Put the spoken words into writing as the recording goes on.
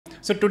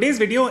So today's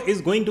video is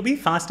going to be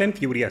fast and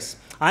furious.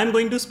 I am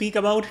going to speak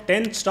about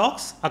 10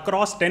 stocks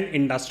across 10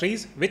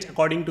 industries, which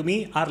according to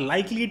me are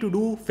likely to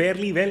do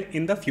fairly well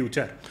in the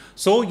future.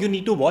 So you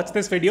need to watch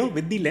this video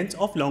with the lens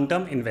of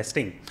long-term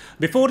investing.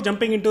 Before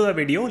jumping into the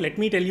video, let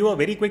me tell you a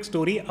very quick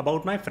story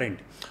about my friend.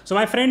 So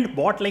my friend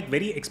bought like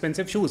very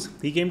expensive shoes.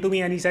 He came to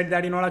me and he said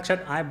that,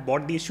 Akshat, I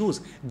bought these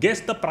shoes.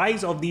 Guess the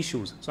price of these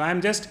shoes. So I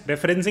am just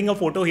referencing a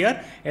photo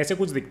here. ऐसे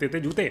कुछ दिखते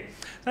थे जूते.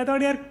 So I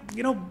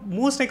thought,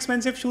 most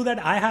expensive shoe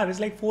that I have is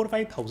like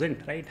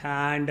 4-5,000, right?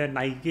 And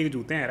Nike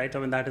jute hain, right? So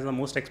I mean, that is the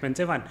most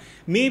expensive one.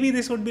 Maybe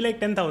this would be like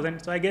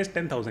 10,000. So I guess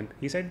 10,000.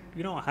 He said,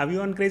 have you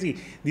gone crazy?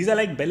 These are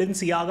like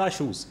Balenciaga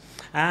shoes.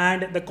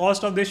 And the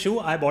cost of this shoe,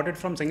 I bought it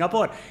from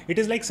Singapore. It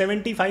is like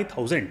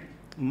 75,000.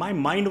 My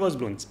mind was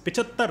blown.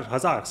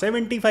 75,000,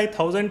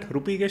 75,000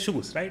 rupee ke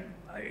shoes, right?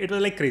 It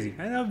was like crazy.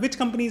 Which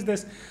company is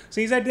this?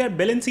 So he said they are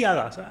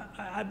Balenciaga. So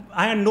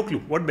I had no clue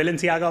what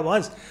Balenciaga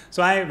was.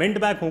 So I went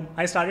back home.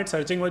 I started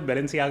searching what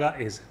Balenciaga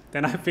is.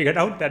 Then I figured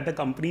out that the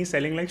company is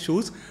selling like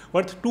shoes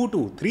worth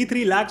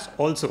 3 lakhs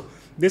also.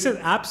 This is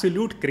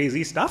absolute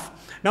crazy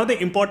stuff. Now the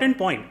important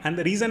point and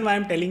the reason why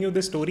I'm telling you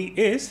this story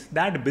is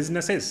that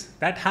businesses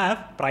that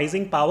have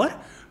pricing power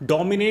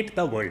dominate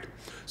the world.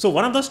 So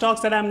one of the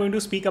stocks that I'm going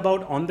to speak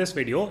about on this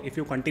video, if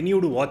you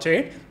continue to watch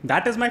it,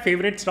 that is my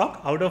favorite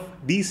stock out of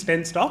these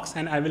 10 stocks,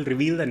 and I will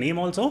reveal the name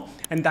also,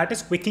 and that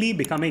is quickly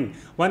becoming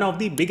one of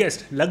the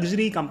biggest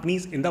luxury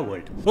companies in the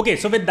world. Okay,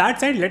 so with that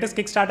said, let us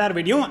kickstart our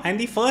video, and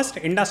the first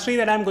industry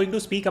that I'm going to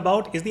speak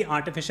about is the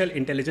artificial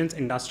intelligence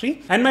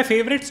industry, and my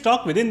favorite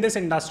stock within this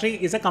industry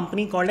is a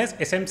company called as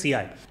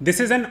SMCI. This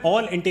is an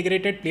all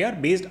integrated player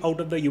based out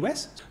of the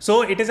US.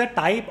 So it is a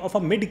type of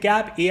a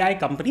mid-cap AI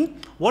company.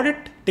 What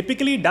it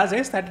typically does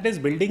is that it is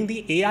building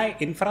the AI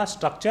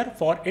infrastructure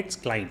for its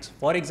clients.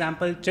 For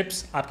example,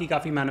 chips आपकी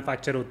काफी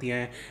manufacture होती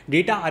हैं,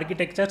 data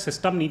architecture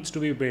system needs to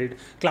be built,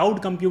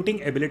 cloud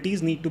computing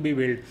abilities need to be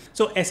built.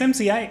 So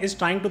SMCI is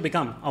trying to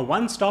become a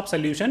one-stop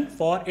solution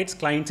for its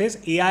clients'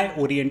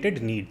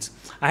 AI-oriented needs.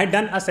 I had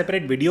done a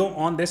separate video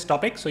on this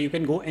topic, so you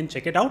can go and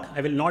check it out.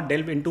 I will not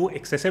delve into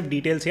excessive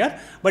details here,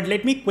 but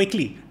let me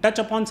quickly touch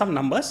upon some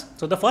numbers.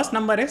 So the first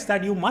number is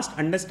that you must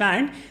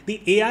understand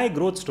the AI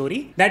growth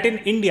story, that in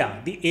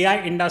India, the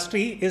AI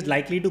industry is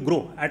likely to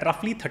grow at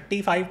roughly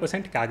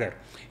 35% CAGR.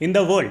 In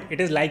the world,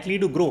 it is likely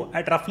to grow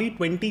at roughly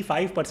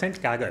 25%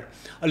 CAGR.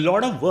 A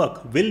lot of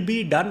work will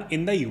be done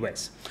in the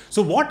US.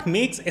 So what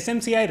makes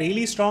SMCI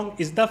really strong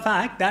is the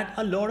fact that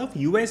a lot of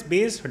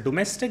US-based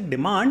domestic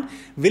demand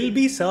will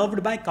be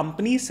served by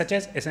companies such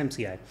as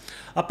SMCI.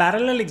 A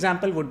parallel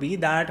example would be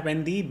that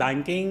when the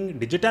banking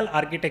digital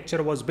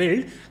architecture was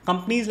built,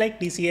 companies like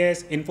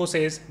TCS,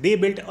 Infosys, they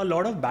built a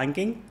lot of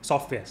banking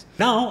softwares.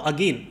 Now,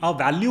 again, a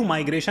value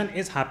migration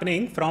is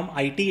happening from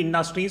IT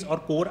industries or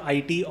core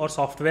IT or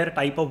software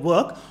type of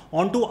work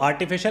onto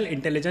artificial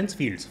intelligence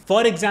fields.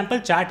 For example,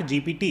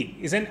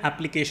 ChatGPT is an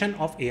application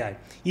of AI.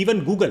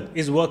 Even Google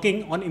is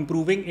working on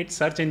improving its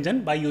search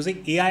engine by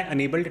using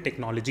AI-enabled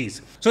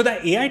technologies. So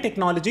the AI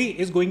technology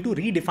is going to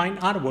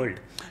redefine our world.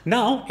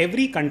 Now,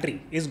 every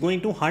country is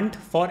going to hunt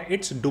for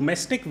its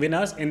domestic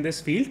winners in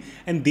this field,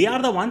 and they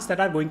are the ones that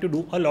are going to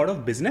do a lot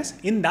of business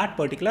in that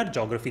particular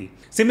geography.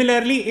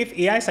 Similarly, if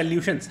AI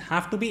solutions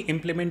have to be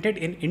implemented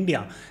in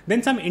India,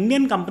 then some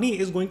Indian company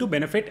is going to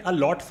benefit a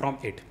lot from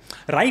it.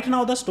 Right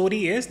now, the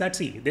story is that,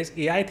 see, this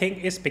AI thing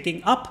is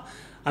picking up.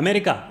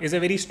 America is a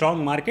very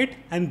strong market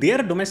and their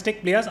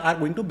domestic players are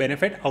going to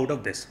benefit out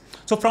of this.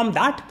 So from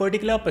that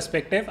particular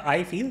perspective,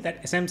 I feel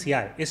that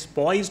SMCI is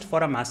poised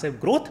for a massive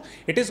growth.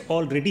 It is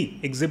already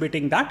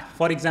exhibiting that.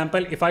 For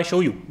example, if I show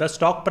you the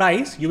stock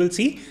price, you will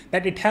see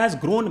that it has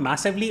grown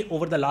massively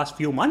over the last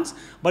few months,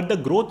 but the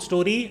growth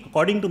story,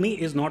 according to me,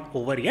 is not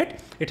over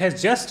yet. It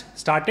has just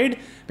started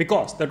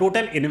because the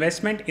total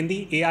investment in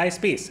the AI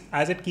space,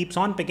 as it keeps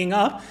on picking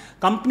up,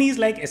 companies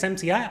like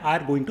SMCI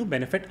are going to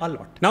benefit a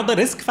lot. Now, the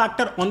risk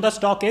factor on the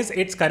stock is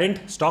its current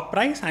stock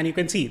price, and you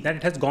can see that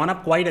it has gone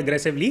up quite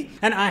aggressively,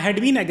 and I had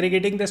been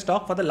aggregating this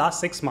stock for the last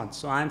 6 months.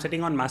 So I am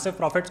sitting on massive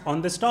profits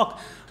on this stock.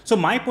 So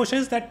my push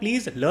is that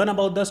please learn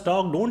about the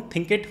stock. Don't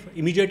think it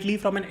immediately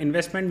from an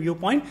investment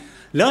viewpoint.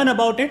 Learn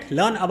about it,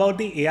 learn about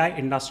the AI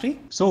industry.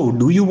 So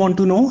do you want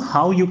to know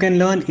how you can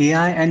learn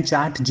AI and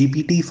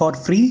ChatGPT for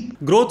free?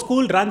 Growth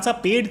School runs a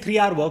paid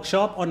 3-hour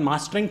workshop on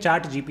mastering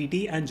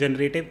ChatGPT and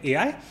generative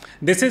AI.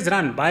 This is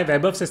run by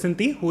Vaibhav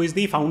Sisanti, who is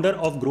the founder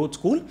of Growth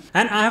School.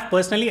 And I have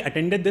personally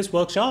attended this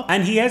workshop,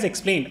 and he has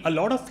explained a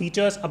lot of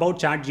features about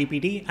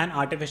ChatGPT and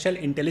artificial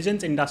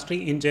intelligence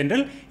industry in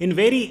general in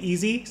very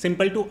easy,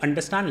 simple to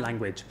understand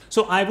language.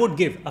 So I would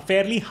give a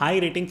fairly high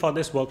rating for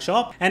this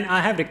workshop, and I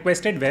have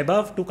requested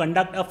Vaibhav to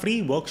conduct a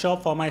free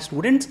workshop for my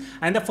students,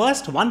 and the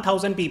first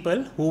 1000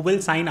 people who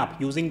will sign up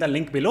using the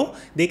link below,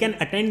 they can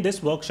attend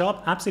this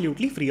workshop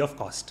absolutely free of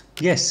cost.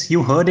 Yes,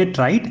 you heard it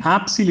right,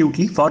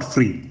 absolutely for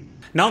free.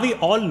 Now we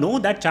all know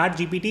that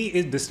ChatGPT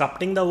is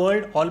disrupting the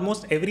world,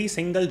 almost every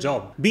single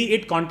job, be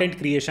it content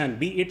creation,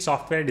 be it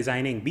software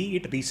designing, be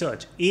it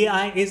research.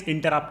 AI is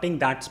interrupting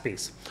that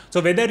space.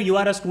 So whether you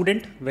are a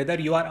student, whether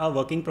you are a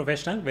working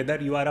professional, whether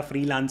you are a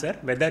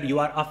freelancer, whether you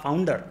are a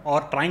founder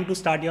or trying to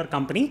start your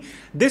company,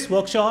 this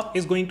workshop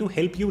is going to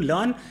help you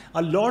learn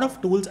a lot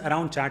of tools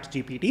around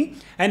ChatGPT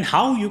and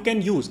how you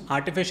can use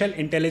artificial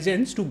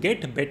intelligence to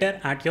get better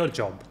at your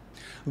job.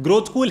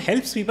 Growth School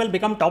helps people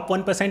become top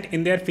 1%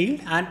 in their field,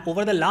 and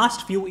over the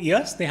last few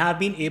years, they have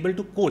been able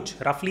to coach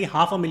roughly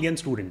 500,000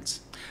 students.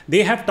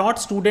 They have taught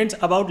students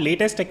about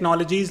latest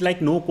technologies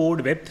like no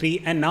code,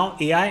 Web3, and now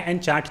AI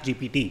and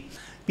ChatGPT.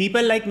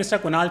 People like Mr.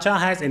 Kunal Shah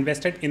has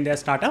invested in their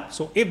startup.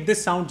 So if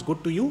this sounds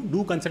good to you,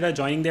 do consider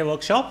joining their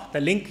workshop. The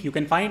link you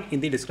can find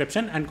in the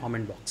description and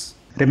comment box.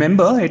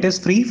 Remember, it is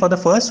free for the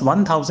first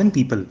 1,000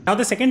 people. Now,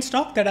 the second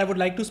stock that I would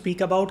like to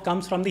speak about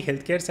comes from the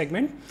healthcare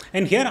segment.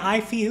 And here I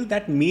feel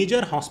that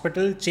major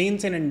hospital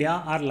chains in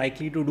India are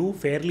likely to do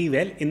fairly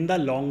well in the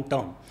long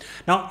term.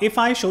 Now, if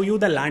I show you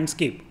the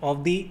landscape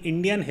of the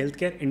Indian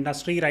healthcare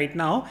industry right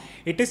now,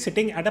 it is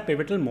sitting at a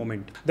pivotal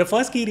moment. The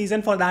first key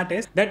reason for that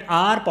is that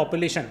our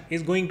population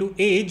is going to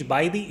age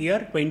by the year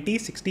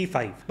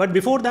 2065. But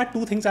before that,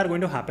 two things are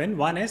going to happen.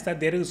 One is that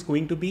there is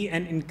going to be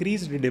an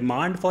increased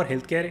demand for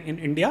healthcare in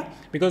India,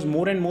 because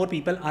more and more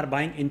people are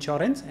buying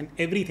insurance and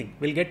everything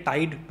will get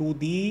tied to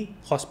the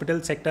hospital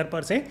sector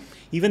per se.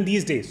 Even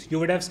these days, you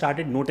would have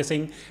started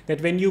noticing that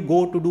when you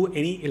go to do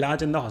any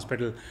ilaj in the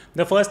hospital,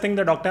 the first thing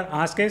the doctor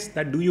asks is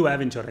that, do you have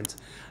insurance?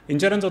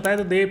 Insurance hota hai,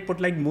 so they put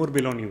like more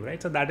bill on you,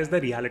 right? So that is the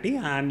reality,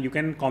 and you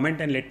can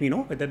comment and let me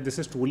know whether this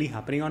is truly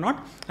happening or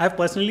not. I've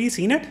personally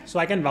seen it, so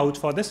I can vouch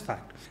for this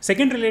fact.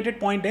 Second related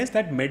point is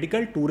that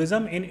medical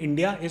tourism in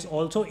India is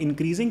also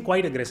increasing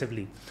quite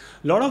aggressively.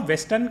 A lot of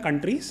Western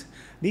countries,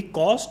 the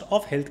cost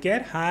of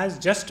healthcare has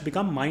just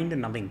become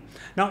mind-numbing.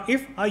 Now,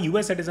 if a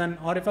US citizen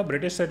or if a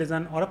British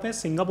citizen or if a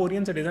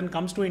Singaporean citizen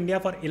comes to India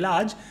for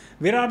ilaj,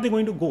 where are they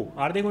going to go?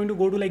 Are they going to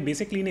go to like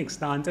basic clinics?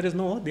 The answer is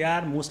no. They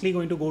are mostly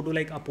going to go to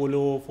like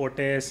Apollo,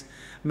 Fortis,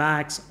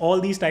 Max, all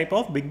these type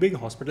of big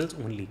hospitals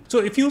only. So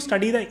if you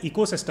study the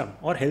ecosystem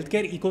or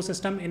healthcare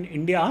ecosystem in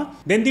India,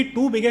 then the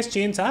two biggest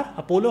chains are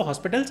Apollo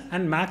Hospitals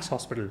and Max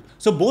Hospital.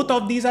 So both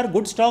of these are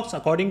good stocks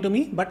according to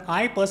me, but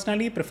I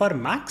personally prefer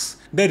Max.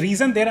 The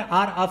reason there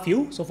are a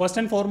few. So first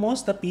and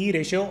foremost, the P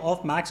ratio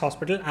of Max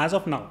Hospital as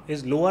of now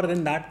is lower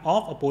than that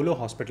of Apollo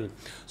Hospital.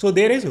 So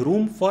there is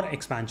room for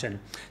expansion.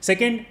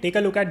 Second, take a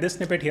look at this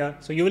snippet here.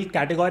 So you will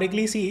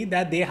categorically see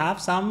that they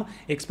have some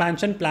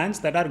expansion plans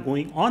that are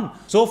going on.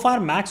 So far,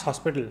 Max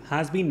Hospital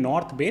has been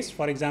north based.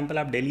 For example,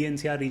 of Delhi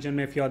NCR region,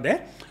 if you're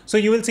there. So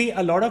you will see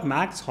a lot of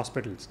Max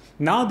hospitals.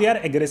 Now they are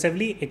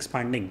aggressively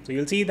expanding. So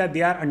you'll see that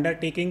they are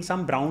undertaking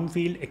some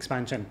brownfield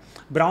expansion.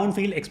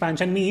 Brownfield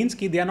expansion means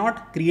that they are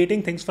not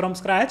creating things from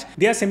scratch.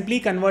 They are simply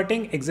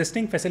converting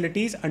existing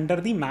facilities under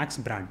the Max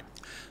brand.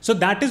 So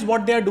that is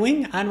what they are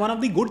doing. And one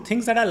of the good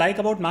things that I like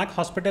about Max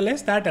Hospital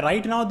is that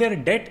right now their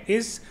debt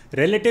is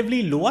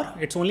relatively lower.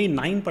 It's only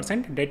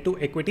 9% debt to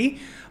equity.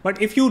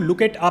 But if you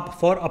look it up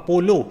for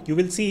Apollo, you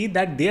will see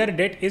that their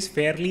debt is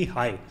fairly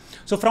high.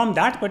 So from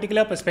that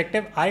particular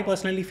perspective, I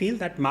personally feel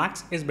that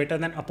Max is better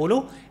than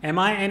Apollo. Am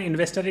I an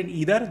investor in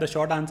either? The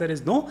short answer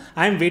is no.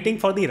 I am waiting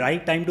for the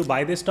right time to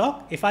buy this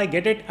stock. If I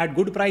get it at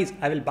good price,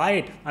 I will buy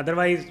it.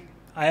 Otherwise,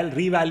 I'll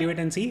reevaluate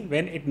and see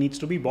when it needs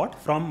to be bought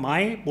from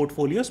my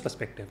portfolio's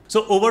perspective.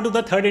 So over to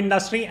the third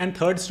industry and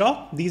third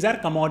stock. These are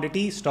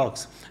commodity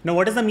stocks. Now,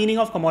 what is the meaning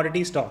of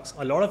commodity stocks?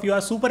 A lot of you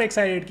are super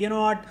excited. You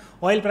know what?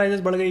 Oil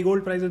prices बढ़ गई,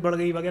 gold prices बढ़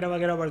गई, वगैरह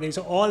वगैरह बढ़ गई.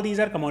 So all these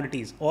are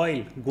commodities.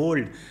 Oil,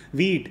 gold,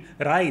 wheat,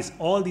 rice,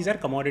 all these are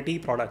commodity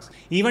products.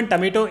 Even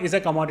tomato is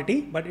a commodity,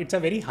 but it's a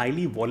very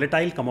highly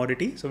volatile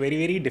commodity. So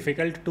very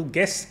difficult to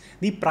guess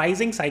the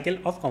pricing cycle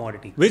of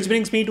commodity. Which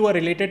brings me to a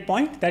related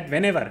point that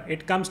whenever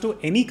it comes to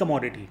any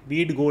commodity,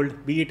 be it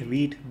gold, be it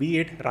wheat, be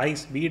it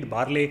rice, be it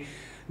barley,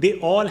 they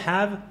all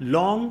have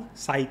long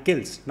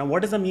cycles. Now,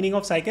 what is the meaning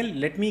of cycle?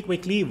 Let me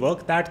quickly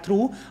work that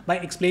through by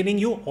explaining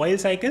you oil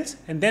cycles,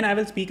 and then I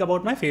will speak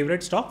about my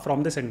favorite stock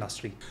from this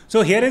industry.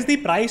 So here is the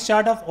price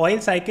chart of oil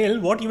cycle.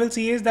 What you will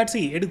see is that,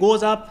 see, it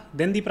goes up,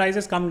 then the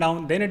prices come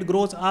down, then it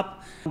grows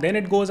up, then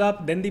it goes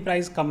up, then the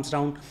price comes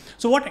down.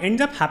 So what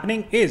ends up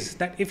happening is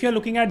that if you're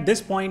looking at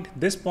this point,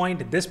 this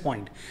point, this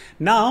point,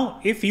 now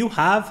if you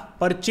have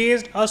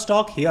purchased a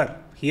stock here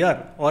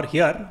or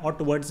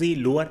towards the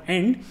lower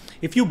end,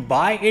 if you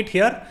buy it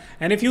here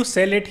and if you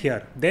sell it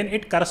here, then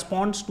it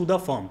corresponds to the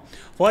firm.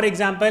 For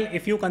example,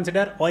 if you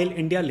consider Oil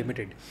India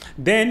Limited,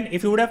 then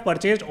if you would have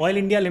purchased Oil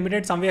India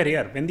Limited somewhere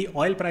here when the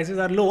oil prices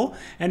are low,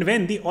 and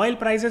when the oil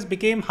prices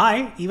became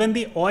high, even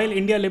the Oil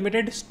India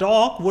Limited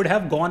stock would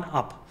have gone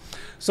up.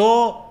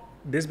 So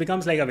this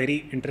becomes like a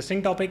very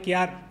interesting topic.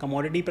 Yeah,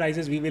 commodity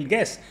prices we will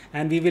guess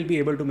and we will be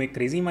able to make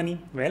crazy money.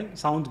 Well,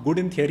 sounds good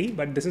in theory,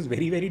 but this is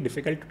very, very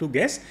difficult to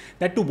guess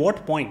that to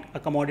what point a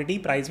commodity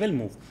price will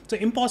move. So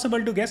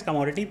impossible to guess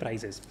commodity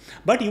prices,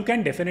 but you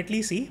can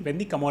definitely see when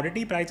the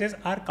commodity prices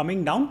are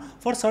coming down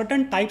for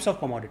certain types of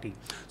commodity.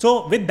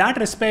 So with that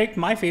respect,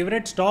 my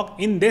favorite stock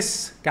in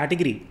this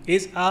category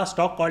is a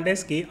stock called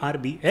as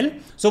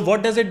KRBL. So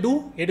what does it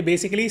do? It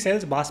basically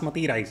sells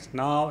basmati rice.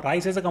 Now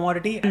rice is a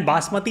commodity and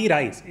basmati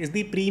rice is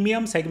the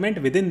premium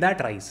segment within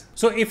that rice.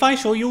 So if I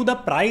show you the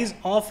price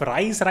of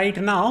rice right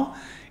now,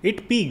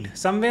 it peaked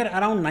somewhere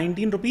around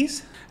 19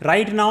 rupees.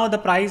 Right now the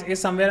price is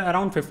somewhere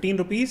around 15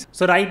 rupees.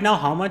 So right now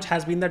how much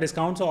has been the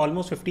discount? So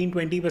almost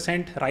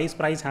 15-20% rice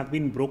price have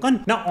been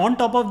broken. Now on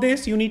top of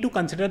this, you need to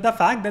consider the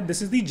fact that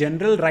this is the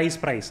general rice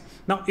price.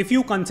 Now if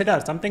you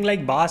consider something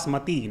like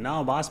basmati,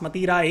 now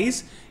basmati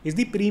rice is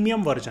the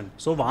premium version.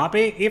 So wahan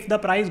pe if the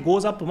price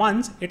goes up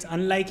once, it's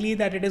unlikely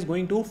that it is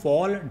going to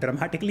fall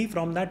dramatically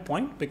from that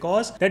point,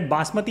 because that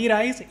basmati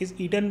rice is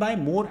eaten by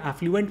more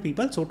affluent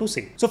people, so to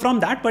say. So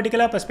from that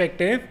particular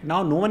perspective,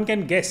 now no one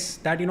can guess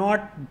that, you know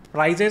what,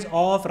 prices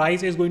of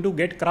rice is going to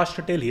get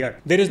crushed till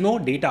here. There is no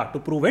data to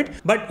prove it.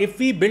 But if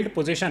we build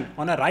position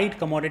on a right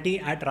commodity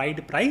at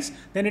right price,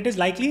 then it is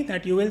likely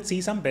that you will see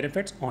some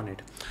benefits on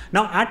it.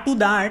 Now add to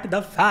that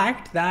the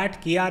fact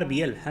that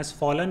KRBL has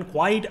fallen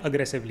quite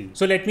aggressively.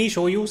 So let me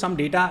show you some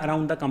data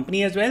around the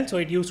company as well. So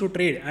it used to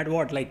trade at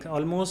what, like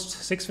almost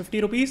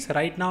 650 rupees.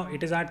 Right now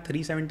it is at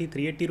 370,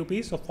 380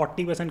 rupees. So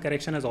 40%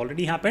 correction has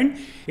already happened.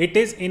 It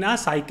is in a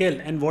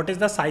cycle. And what is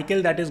the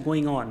cycle that is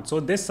going on? So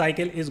this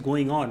cycle is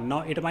going on.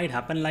 Now it might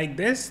happen like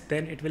this,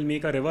 then it will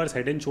make a reverse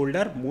head and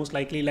shoulder, most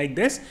likely like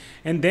this,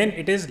 and then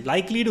it is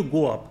likely to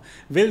go up.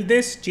 Will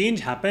this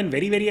change happen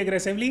very, very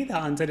aggressively? The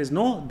answer is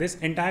no. This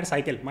entire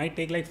cycle might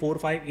take like 4 or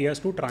 5 years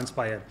to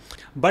transpire.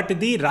 But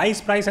the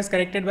rice price has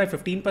corrected by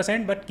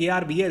 15%, but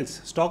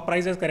KRBL's stock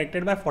price has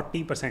corrected by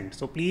 40%.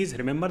 So please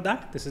remember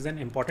that this is an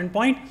important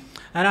point,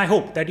 and I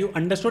hope that you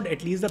understood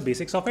at least the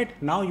basics of it.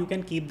 Now you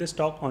can keep this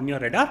stock on your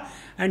radar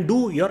and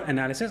do your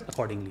analysis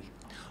accordingly.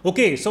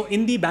 Okay, so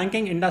in the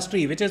banking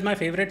industry, which is my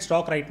favorite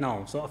stock right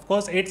now, so of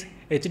course it's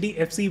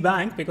HDFC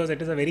Bank, because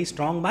it is a very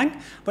strong bank.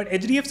 But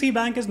HDFC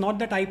Bank is not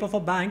the type of a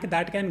bank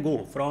that can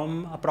go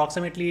from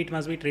approximately, it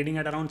must be trading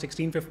at around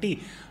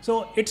 1650.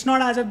 So it's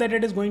not as if that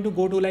it is going to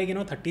go to like,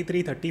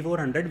 33,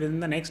 3400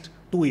 within the next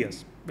 2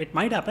 years. It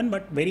might happen,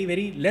 but very,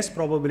 very less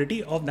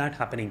probability of that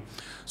happening.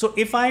 So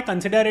if I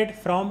consider it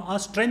from a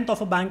strength of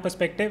a bank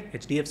perspective,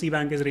 HDFC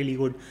Bank is really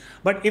good.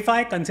 But if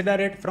I consider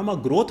it from a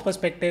growth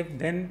perspective,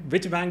 then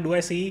which bank do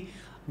I see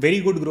very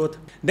good growth?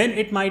 Then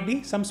it might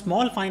be some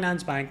small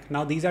finance bank.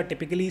 Now these are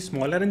typically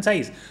smaller in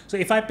size. So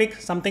if I pick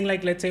something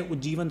like, let's say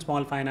Ujjivan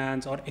Small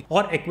Finance or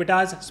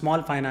Equitas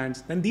Small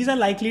Finance, then these are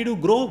likely to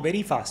grow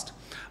very fast.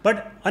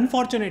 But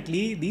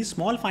unfortunately, these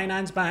small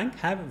finance banks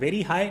have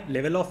very high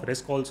level of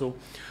risk also.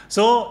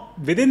 So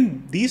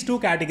within these two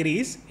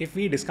categories, if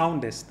we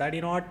discount this, that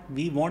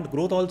we want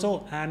growth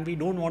also and we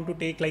don't want to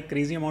take like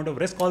crazy amount of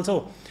risk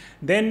also,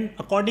 then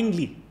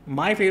accordingly,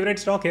 my favorite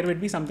stock here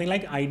would be something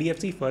like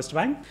IDFC First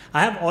Bank.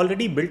 I have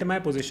already built my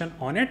position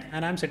on it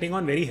and I'm sitting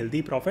on very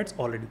healthy profits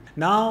already.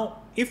 Now,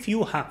 if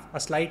you have a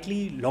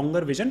slightly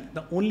longer vision,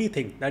 the only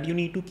thing that you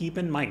need to keep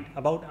in mind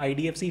about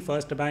IDFC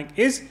First Bank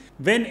is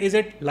when is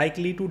it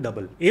likely to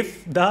double?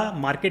 If the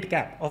market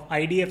cap of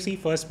IDFC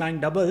First Bank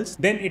doubles,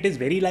 then it is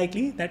very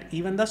likely that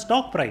even the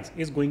stock price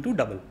is going to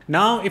double.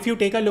 Now, if you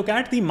take a look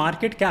at the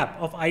market cap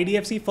of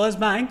IDFC First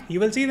Bank, you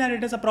will see that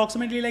it is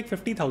approximately like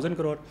 50,000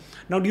 crore.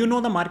 Now, do you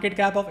know the market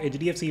cap of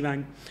HDFC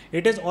Bank?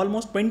 It is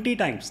almost 20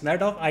 times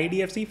that of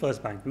IDFC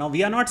First Bank. Now,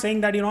 we are not saying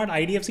that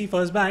IDFC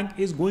First Bank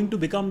is going to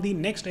become the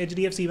next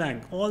HDFC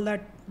Bank. All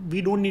that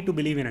we don't need to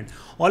believe in it.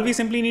 All we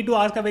simply need to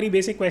ask a very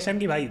basic question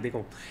ki bhai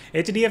dekho,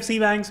 HDFC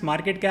Bank's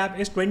market cap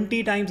is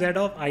 20 times that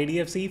of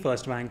IDFC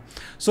First Bank.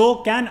 So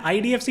can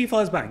IDFC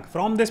First Bank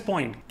from this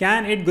point,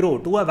 can it grow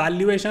to a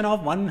valuation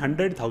of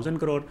 100,000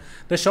 crore?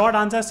 The short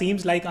answer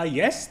seems like a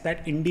yes,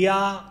 that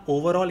India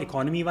overall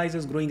economy wise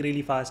is growing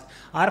really fast.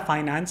 Our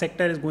finance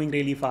sector is going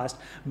really fast.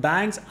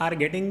 Banks are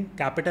getting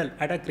capital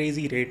at a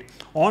crazy rate.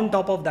 On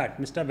top of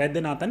that, Mr.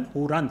 Vaidyanathan,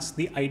 who runs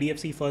the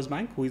IDFC First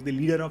Bank, who is the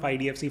leader of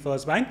IDFC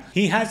First Bank,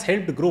 he has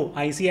helped grow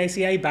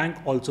ICICI Bank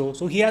also.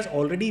 So he has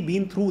already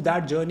been through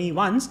that journey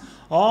once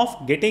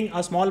of getting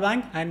a small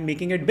bank and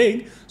making it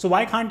big. So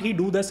why can't he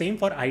do the same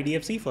for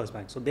IDFC First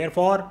Bank? So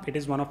therefore, it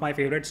is one of my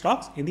favorite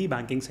stocks in the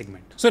banking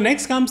segment. So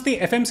next comes the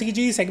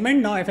FMCG segment.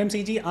 Now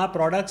FMCG are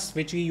products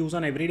which we use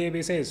on everyday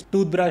basis.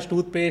 Toothbrush,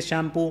 toothpaste,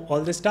 shampoo,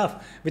 all this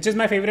stuff. Which is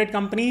my favorite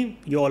company?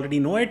 You already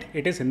know it.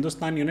 It is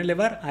Hindustan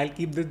Unilever. I'll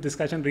keep this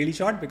discussion really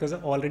short because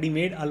I've already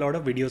made a lot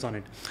of videos on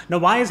it. Now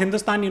why is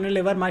Hindustan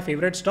Unilever my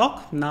favorite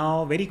stock?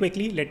 Now very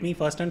quickly, let me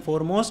first and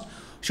foremost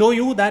show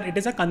you that it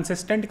is a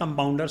consistent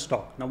compounder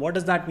stock. Now, what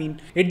does that mean?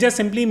 It just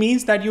simply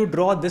means that you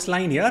draw this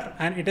line here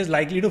and it is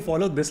likely to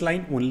follow this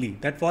line only.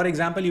 That, for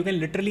example, you can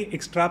literally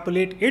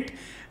extrapolate it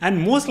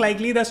and most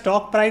likely the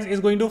stock price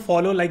is going to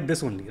follow like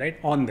this only, right?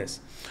 On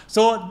this.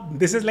 So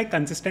this is like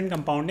consistent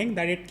compounding,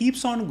 that it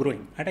keeps on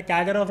growing at a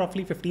CAGR of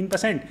roughly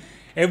 15%.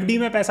 FD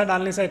में पैसा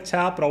डालने से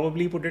अच्छा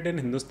probably put it in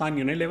Hindustan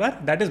Unilever.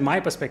 That is my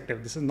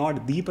perspective. This is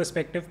not the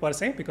perspective per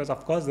se, because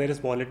of course there is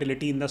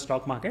volatility in the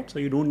stock market. So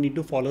you don't need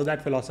to follow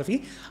that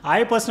philosophy.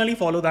 I personally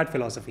follow that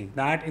philosophy,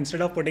 that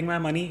instead of putting my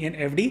money in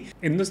FD,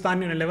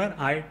 Hindustan Unilever,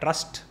 I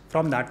trust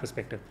from that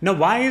perspective. Now,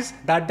 why is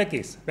that the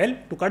case? Well,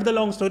 to cut the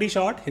long story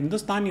short,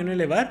 Hindustan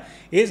Unilever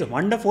is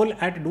wonderful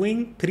at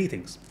doing three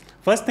things.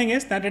 First thing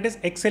is that it is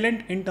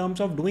excellent in terms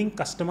of doing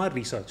customer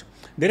research.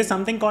 There is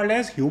something called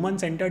as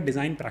human-centered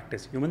design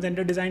practice.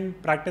 Human-centered design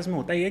practice में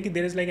होता है कि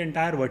there is like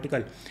entire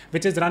vertical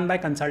which is run by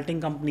consulting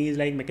companies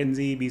like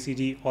McKinsey,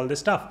 BCG, all this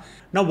stuff.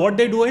 Now what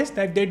they do is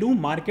that they do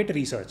market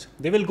research.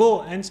 They will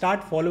go and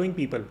start following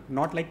people,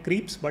 not like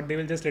creeps, but they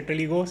will just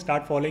literally go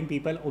start following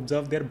people,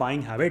 observe their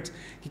buying habits.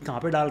 कि कहाँ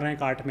पे डाल रहे हैं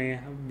cart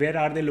में, where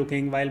are they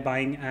looking while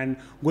buying and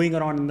going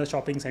around in the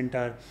shopping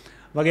center.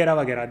 Vagera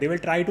vagera. They will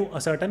try to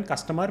ascertain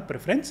customer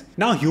preference.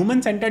 Now,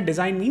 human-centered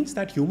design means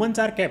that humans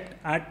are kept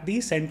at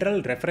the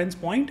central reference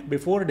point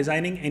before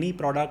designing any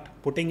product,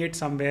 putting it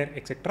somewhere,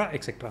 etc.,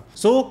 etc.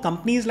 So,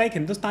 companies like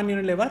Hindustan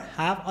Unilever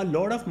have a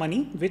lot of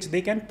money which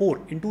they can pour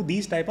into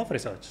these type of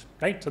research,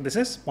 right? So, this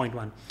is point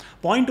one.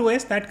 Point two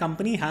is that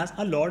company has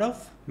a lot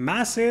of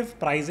massive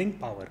pricing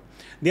power.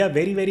 They are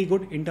very, very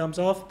good in terms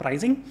of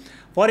pricing.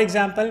 For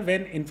example,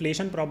 when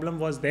inflation problem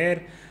was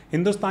there,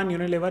 Hindustan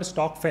Unilever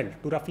stock fell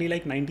to roughly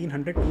like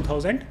 1900,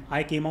 2000.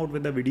 I came out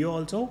with the video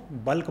also.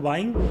 Bulk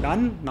buying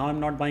done. Now I'm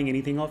not buying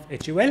anything of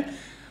HUL.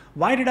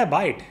 Why did I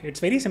buy it? It's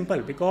very simple,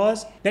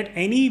 because that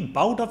any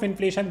bout of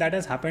inflation that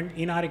has happened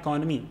in our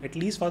economy, at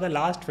least for the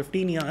last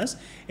 15 years,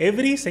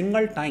 every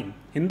single time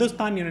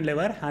Hindustan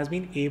Unilever has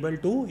been able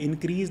to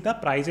increase the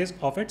prices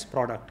of its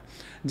product.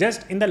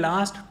 Just in the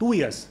last 2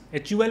 years,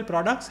 HUL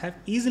products have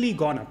easily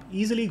gone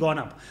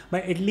up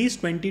by at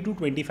least 20 to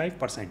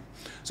 25%.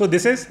 So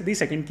this is the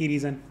second key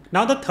reason.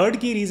 Now the third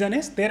key reason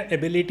is their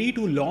ability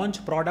to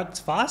launch products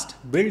fast,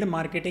 build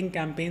marketing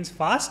campaigns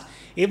fast.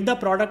 If the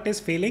product is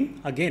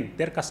failing, again,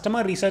 their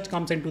customer research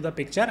comes into the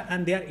picture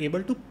and they are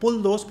able to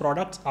pull those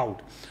products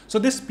out. So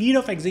this speed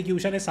of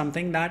execution is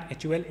something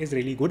that HUL is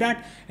really good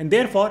at, and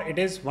therefore it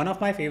is one of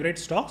my favorite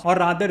stocks, or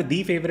rather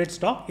the favorite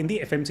stock in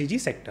the FMCG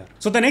sector.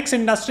 So the next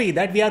industry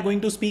that we are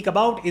going to speak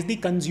about is the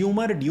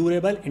consumer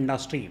durable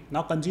industry.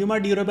 Now consumer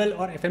durable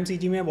or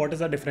FMCG में what is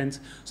the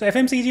difference? So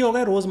FMCG हो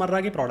गए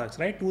रोजमर्रा के products,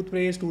 right?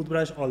 Toothpaste,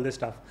 toothbrush, all this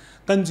stuff.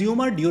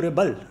 Consumer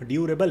durable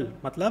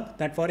मतलब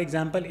that, for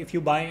example, if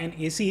you buy an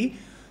AC,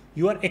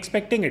 you are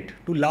expecting it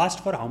to last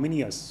for how many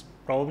years?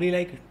 Probably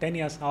like 10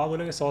 years,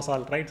 100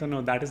 saal, right? So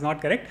no, that is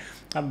not correct.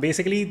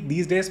 Basically,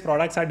 these days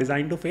products are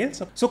designed to fail.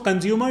 So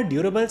consumer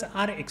durables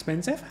are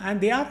expensive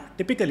and they are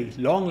typically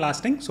long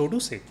lasting, so to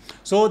say.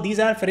 So these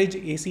are fridge,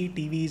 AC,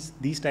 TVs,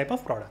 these type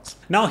of products.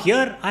 Now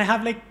here I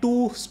have like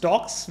two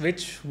stocks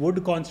which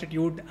would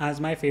constitute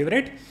as my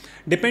favorite,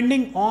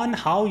 depending on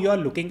how you are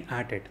looking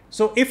at it.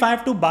 So if I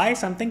have to buy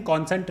something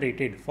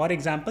concentrated, for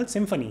example,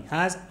 Symphony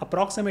has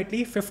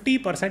approximately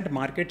 50%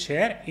 market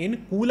share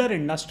in cooler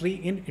industry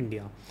in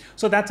India.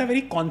 So that's a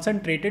very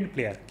concentrated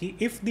player.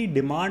 If the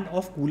demand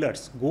of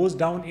coolers goes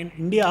down in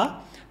India,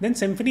 then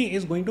Symphony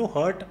is going to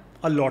hurt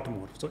a lot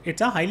more. So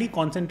it's a highly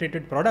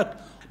concentrated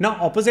product. Now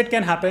opposite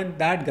can happen,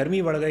 that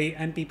garmi बढ़ गई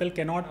and people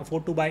cannot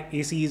afford to buy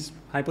ACs.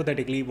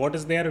 Hypothetically, what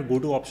is their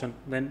go-to option?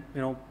 Then,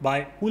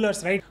 buy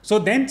coolers, right? So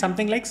then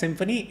something like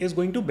Symphony is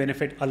going to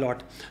benefit a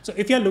lot. So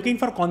if you're looking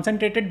for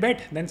concentrated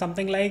bet, then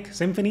something like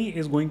Symphony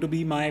is going to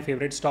be my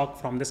favorite stock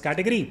from this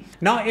category.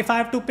 Now if I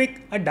have to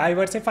pick a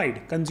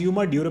diversified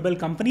consumer durable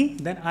company,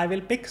 then I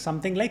will pick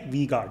something like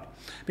V-Guard.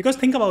 Because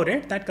think about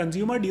it, that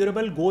consumer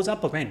durable goes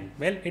up when?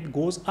 Well, it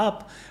goes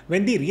up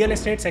when the real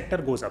estate sector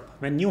goes up.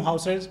 When new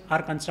houses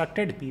are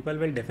constructed, people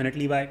will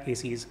definitely buy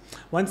ACs.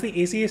 Once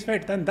the AC is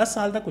fit, then 10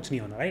 साल तक कुछ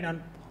नहीं होना, right?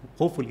 And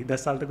hopefully 10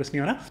 साल तक कुछ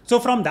नहीं होना. So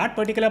from that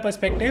particular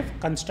perspective,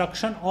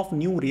 construction of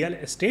new real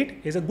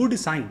estate is a good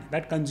sign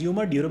that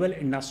consumer durable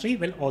industry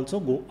will also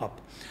go up.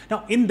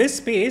 Now in this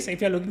space,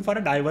 if you're looking for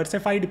a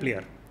diversified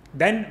player,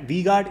 then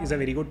V-Guard is a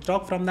very good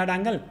stock from that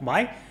angle.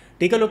 Why?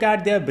 Take a look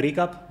at their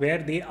breakup, where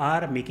they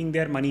are making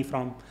their money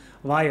from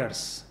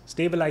wires,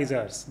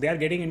 stabilizers. They are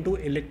getting into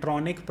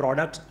electronic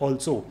products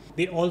also.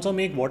 They also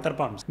make water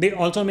pumps. They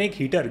also make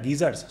heater,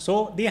 geysers.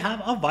 So they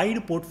have a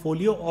wide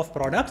portfolio of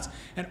products,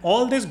 and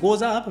all this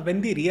goes up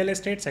when the real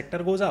estate sector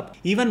goes up.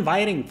 Even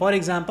wiring, for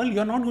example,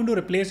 you're not going to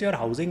replace your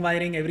housing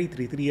wiring every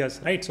 3 years,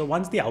 right? So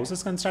once the house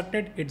is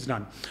constructed, it's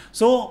done.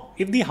 So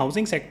if the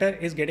housing sector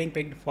is getting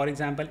picked, for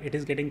example, it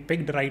is getting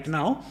picked right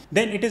now,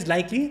 then it is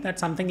likely that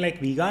something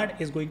like V-Guard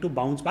is going to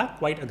bounce back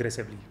quite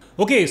aggressively.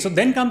 Okay, so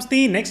then comes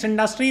the next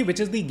industry,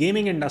 which is the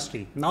gaming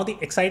industry. Now, the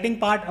exciting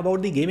part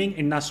about the gaming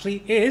industry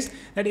is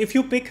that if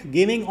you pick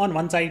gaming on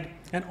one side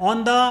and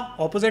on the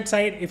opposite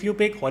side, if you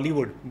pick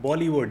Hollywood,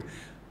 Bollywood,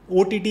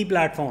 OTT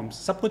platforms,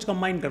 सब कुछ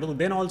combine कर दो,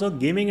 then also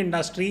gaming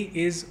industry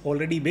is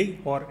already big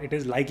or it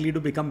is likely to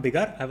become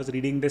bigger. I was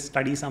reading this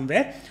study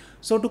somewhere.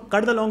 So to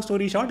cut the long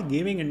story short,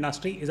 gaming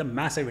industry is a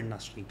massive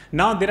industry.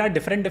 Now there are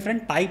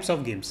different types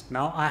of games.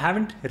 Now I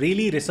haven't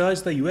really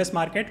researched the US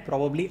market.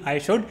 Probably I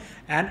should,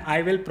 and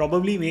I will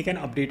probably make an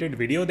updated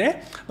video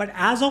there. But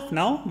as of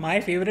now,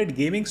 my favorite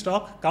gaming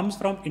stock comes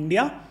from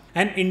India.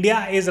 And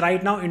India is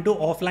right now into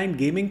offline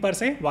gaming per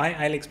se. Why?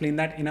 I'll explain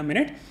that in a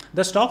minute.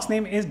 The stock's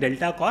name is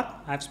Delta Corp.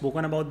 I've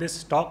spoken about this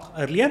stock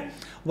earlier.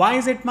 Why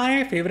is it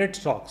my favorite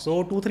stock?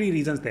 So 2-3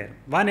 reasons there.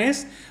 One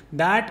is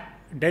that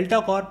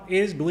Delta Corp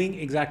is doing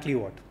exactly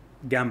what?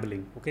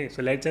 Gambling. Okay,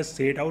 so let's just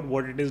say it out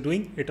what it is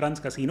doing. It runs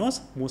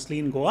casinos, mostly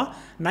in Goa.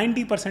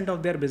 90%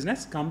 of their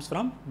business comes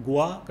from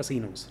Goa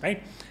casinos,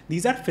 right?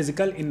 These are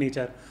physical in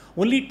nature.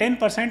 Only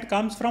 10%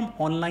 comes from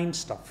online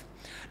stuff.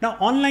 Now,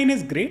 online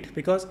is great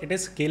because it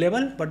is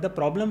scalable, but the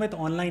problem with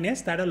online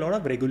is that a lot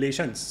of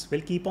regulations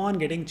will keep on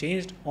getting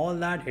changed. All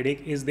that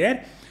headache is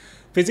there.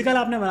 Physical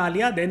आपने बना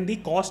लिया, then the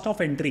cost of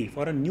entry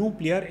for a new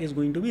player is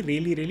going to be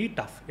really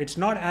tough. It's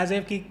not as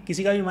if कि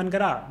किसी का भी मन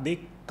करा, they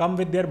come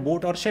with their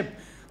boat or ship.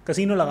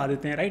 Casino लगा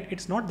देते हैं, right?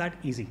 It's not that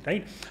easy,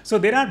 right? So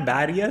there are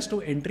barriers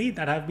to entry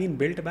that have been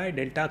built by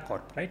Delta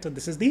Corp, right? So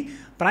this is the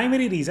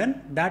primary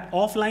reason that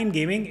offline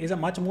gaming is a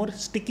much more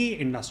sticky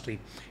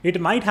industry.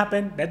 It might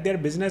happen that their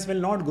business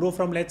will not grow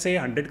from, let's say,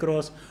 100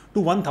 crores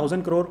to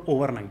 1000 crore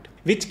overnight,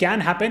 which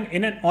can happen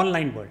in an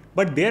online world.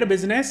 But their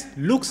business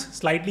looks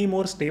slightly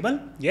more stable.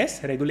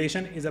 Yes,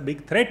 regulation is a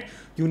big threat.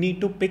 You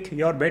need to pick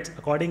your bets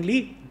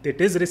accordingly. It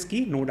is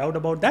risky, no doubt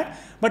about that.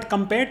 But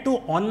compared to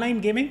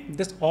online gaming,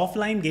 this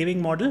offline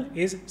gaming model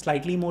is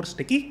slightly more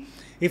sticky.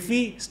 If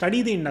we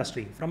study the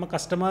industry from a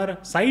customer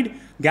side,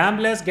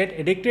 gamblers get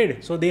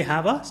addicted, so they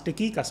have a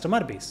sticky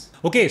customer base.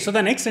 Okay, so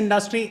the next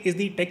industry is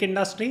the tech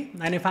industry.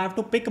 And if I have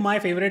to pick my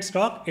favorite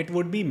stock, it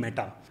would be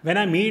Meta. When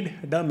I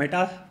made the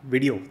Meta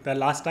video the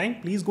last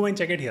time, please go and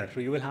check it here. So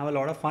you will have a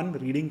lot of fun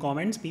reading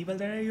comments. People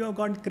say, you have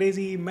gone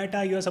crazy,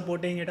 Meta you are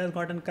supporting, it has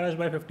gotten crushed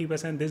by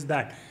 50%, this,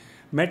 that.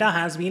 Meta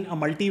has been a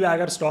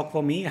multi-bagger stock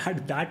for me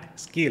at that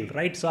scale,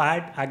 right? So I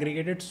had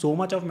aggregated so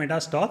much of Meta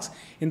stocks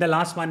in the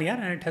last 1 year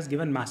and it has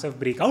given massive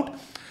breakout.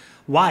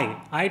 Why?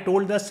 I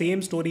told the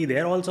same story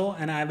there also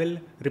and I will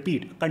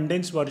repeat a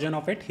condensed version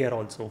of it here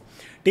also.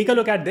 Take a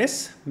look at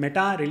this.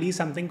 Meta released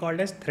something called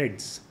as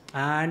Threads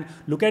and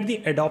look at the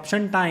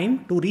adoption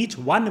time to reach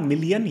 1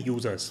 million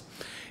users.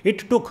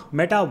 It took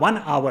Meta 1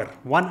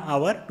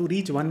 hour to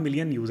reach 1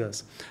 million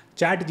users.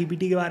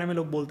 ChatGPT के बारे में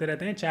लोग बोलते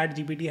रहते हैं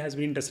ChatGPT has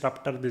been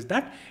disruptor this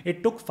that.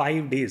 It took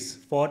 5 days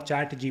for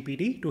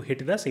ChatGPT to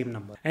hit the same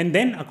number. And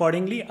then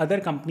accordingly other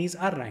companies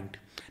are ranked.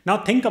 Now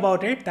think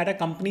about it that a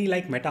company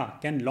like Meta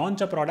can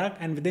launch a product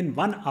and within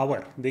 1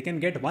 hour they can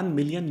get 1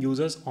 million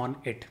users on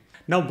it.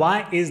 Now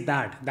why is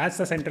that? That's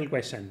the central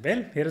question.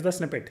 Well, here's the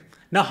snippet.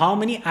 Now how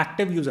many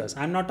active users?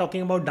 I'm not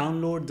talking about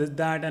download, this,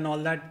 that and all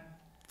that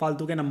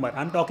फालतू के number.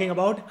 I'm talking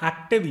about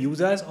active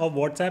users of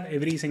WhatsApp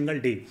every single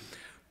day.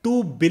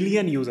 2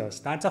 billion users.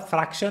 That's a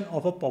fraction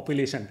of a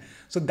population.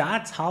 So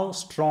that's how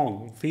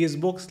strong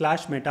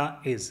Facebook/Meta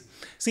is.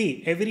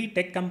 See, every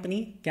tech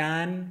company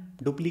can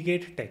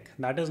duplicate tech.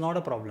 That is not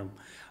a problem.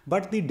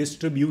 But the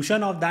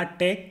distribution of that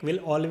tech will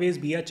always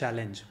be a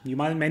challenge.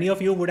 Many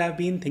of you would have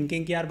been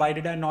thinking, why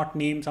did I not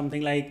name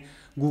something like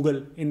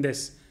Google in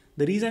this?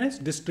 The reason is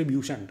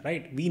distribution,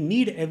 right? We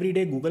need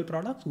everyday Google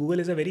products. Google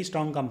is a very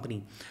strong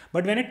company.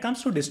 But when it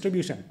comes to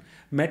distribution,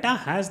 Meta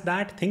has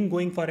that thing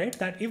going for it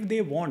that if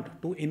they want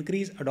to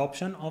increase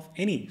adoption of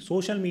any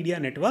social media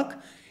network,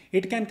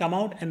 it can come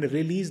out and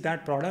release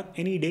that product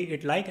any day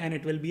it like and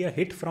it will be a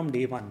hit from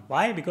day one.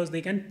 Why? Because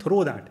they can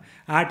throw that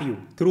at you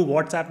through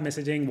WhatsApp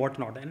messaging,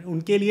 whatnot. And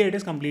unke liye it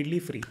is completely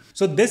free.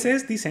 So this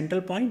is the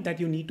central point that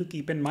you need to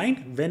keep in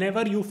mind.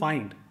 Whenever you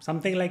find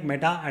something like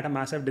Meta at a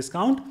massive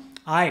discount,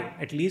 I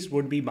at least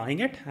would be buying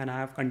it and I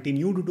have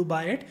continued to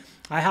buy it.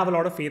 I have a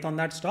lot of faith on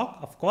that stock.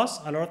 Of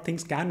course, a lot of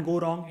things can go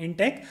wrong in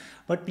tech,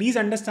 but please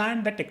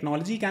understand that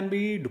technology can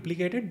be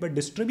duplicated, but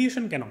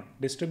distribution cannot.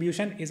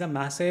 Distribution is a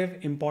massive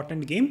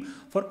important game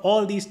for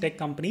all these tech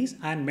companies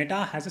and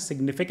Meta has a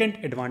significant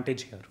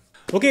advantage here.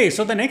 Okay,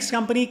 so the next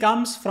company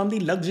comes from the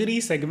luxury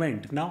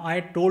segment. Now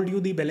I told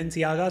you the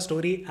Balenciaga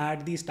story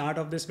at the start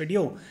of this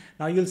video.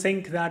 Now you'll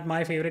think that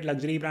my favorite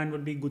luxury brand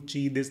would be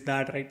Gucci, this,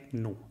 that, right?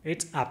 No,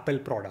 it's Apple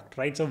product,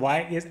 right? So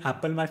why is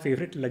Apple my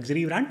favorite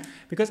luxury brand?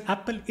 Because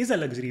Apple is a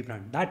luxury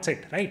brand. That's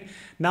it, right?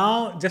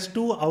 Now, just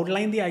to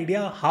outline the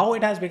idea how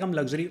it has become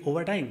luxury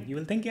over time, you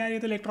will think, yeah, ये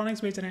तो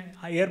electronics बेच रहे हैं,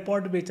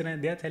 AirPod बेच रहे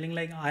हैं, they are selling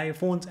like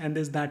iPhones and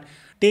this, that.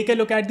 Take a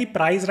look at the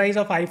price rise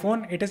of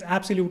iPhone. It is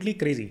absolutely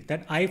crazy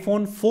that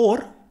iPhone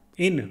 4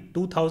 in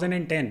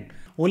 2010,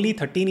 only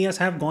 13 years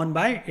have gone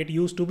by. It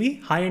used to be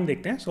high-end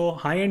dekhte hain. So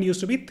high-end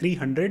used to be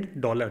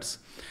 $300.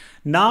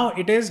 Now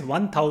it is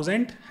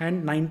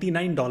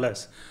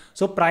 $1,099.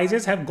 So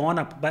prices have gone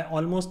up by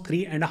almost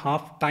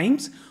 3.5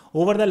 times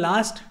over the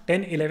last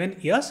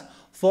 10-11 years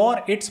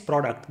for its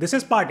product. This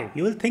is part A.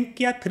 You will think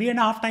कि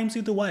 3.5 times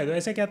ही तो हुआ है, तो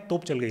ऐसे क्या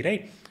तोप चल गई,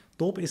 right?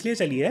 तोप इसलिए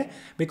चली है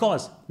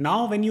because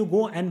now when you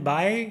go and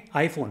buy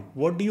iPhone,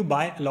 what do you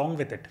buy along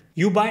with it?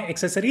 You buy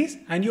accessories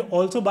and you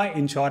also buy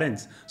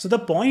insurance. So the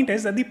point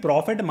is that the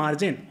profit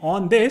margin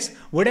on this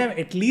would have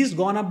at least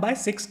gone up by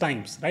 6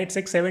 times, right?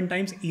 6-7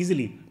 times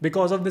easily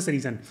because of this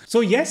reason.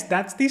 So yes,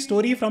 that's the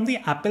story from the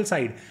Apple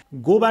side.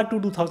 Go back to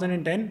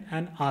 2010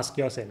 and ask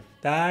yourself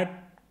that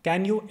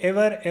can you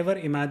ever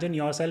imagine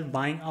yourself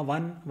buying a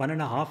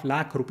 1.5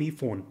 lakh rupee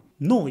phone?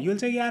 No, you will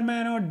say, यार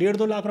मैं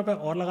 1.5-2 लाख रुपए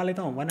और लगा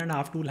लेता हूँ,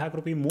 1.5-2 lakh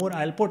rupee more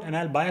I'll put and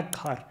I'll buy a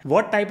car.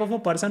 What type of a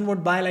person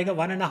would buy like a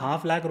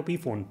 1.5 lakh rupee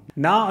phone?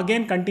 Now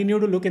again, continue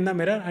to look in the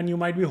mirror and you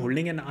might be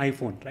holding an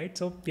iPhone, right?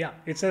 So yeah,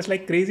 it's just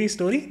like crazy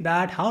story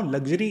that how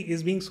luxury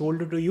is being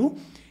sold to you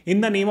in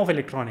the name of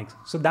electronics.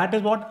 So that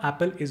is what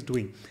Apple is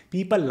doing.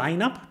 People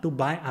line up to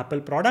buy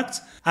Apple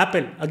products.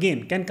 Apple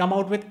again can come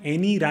out with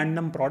any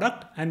random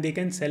product and they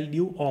can sell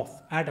you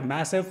off at a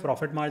massive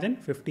profit margin,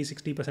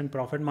 50-60%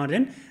 profit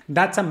margin.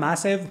 That's a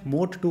massive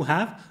moat to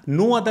have.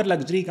 No other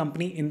luxury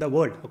company in the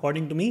world,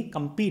 according to me,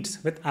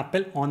 competes with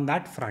Apple on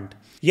that front.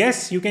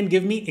 Yes, you can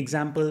give me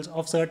examples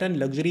of certain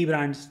luxury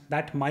brands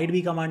that might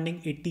be commanding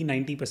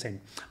 80-90%.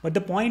 But the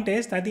point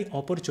is that the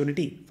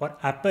opportunity for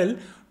Apple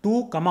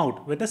to come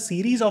out with a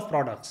series of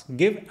products,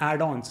 give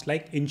add-ons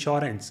like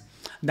insurance,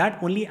 that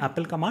only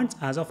Apple commands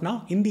as of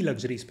now in the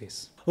luxury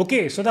space.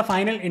 Okay, so the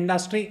final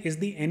industry is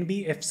the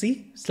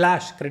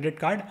NBFC/credit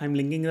card. I'm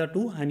linking the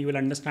two and you will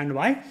understand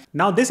why.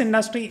 Now this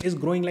industry is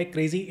growing like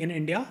crazy in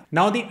India.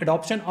 Now the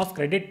adoption of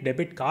credit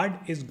debit card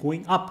is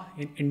going up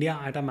in India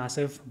at a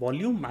massive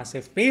volume,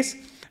 massive pace.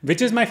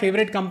 Which is my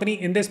favorite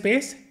company in this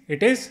space?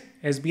 It is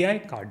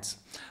SBI Cards.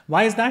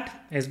 Why is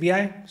that?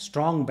 SBI,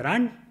 strong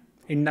brand,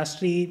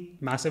 industry,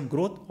 massive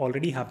growth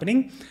already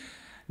happening.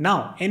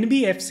 Now,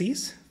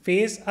 NBFCs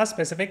face a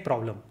specific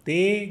problem.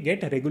 They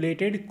get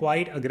regulated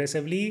quite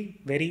aggressively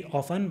very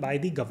often by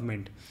the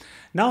government.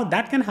 Now,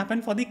 that can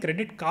happen for the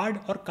credit card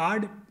or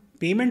card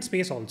payment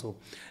space also.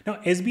 Now,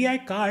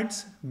 SBI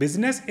Cards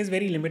business is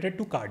very limited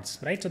to cards,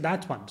 right? So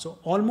that's one. So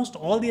almost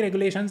all the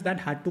regulations that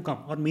had to come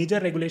or major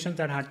regulations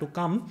that had to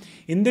come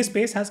in this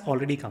space has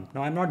already come.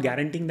 Now, I'm not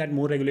guaranteeing that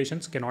more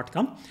regulations cannot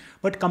come,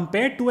 but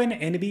compared to an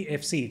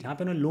NBFC, जहाँ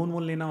पे ना loan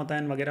वोन लेना होता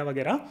है वगैरह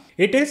वगैरह,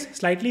 it is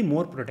slightly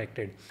more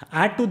protected.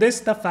 Add to this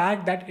the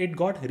fact that it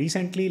got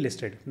recently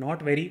listed,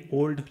 not very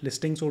old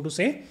listing, so to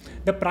say.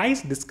 The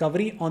price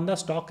discovery on the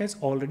stock is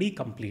already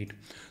complete.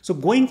 So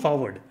going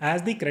forward,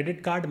 as the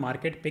credit card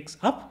market picks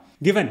up,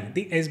 given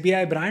the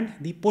SBI brand,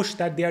 the push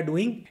that they are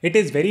doing, it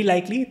is very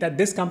likely that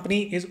this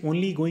company is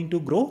only going to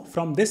grow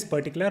from this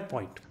particular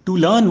point. To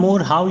learn more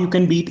how you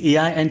can beat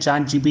AI and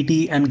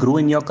ChatGPT and grow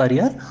in your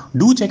career,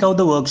 do check out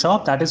the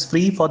workshop that is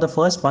free for the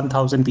first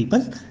 1000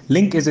 people.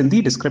 Link is in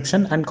the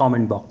description and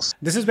comment box.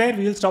 This is where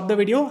we will stop the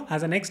video.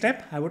 As a next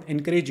step, I would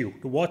encourage you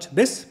to watch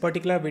this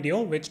particular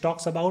video, which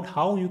talks about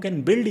how you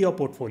can build your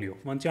portfolio.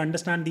 Once you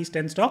understand these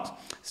 10 stocks,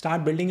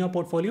 start building your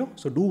portfolio.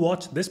 So do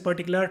watch this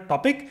particular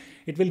topic.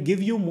 It will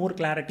give you more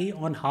clarity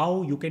on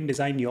how you can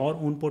design your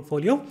own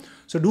portfolio.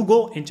 So do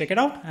go and check it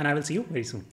out, and I will see you very soon.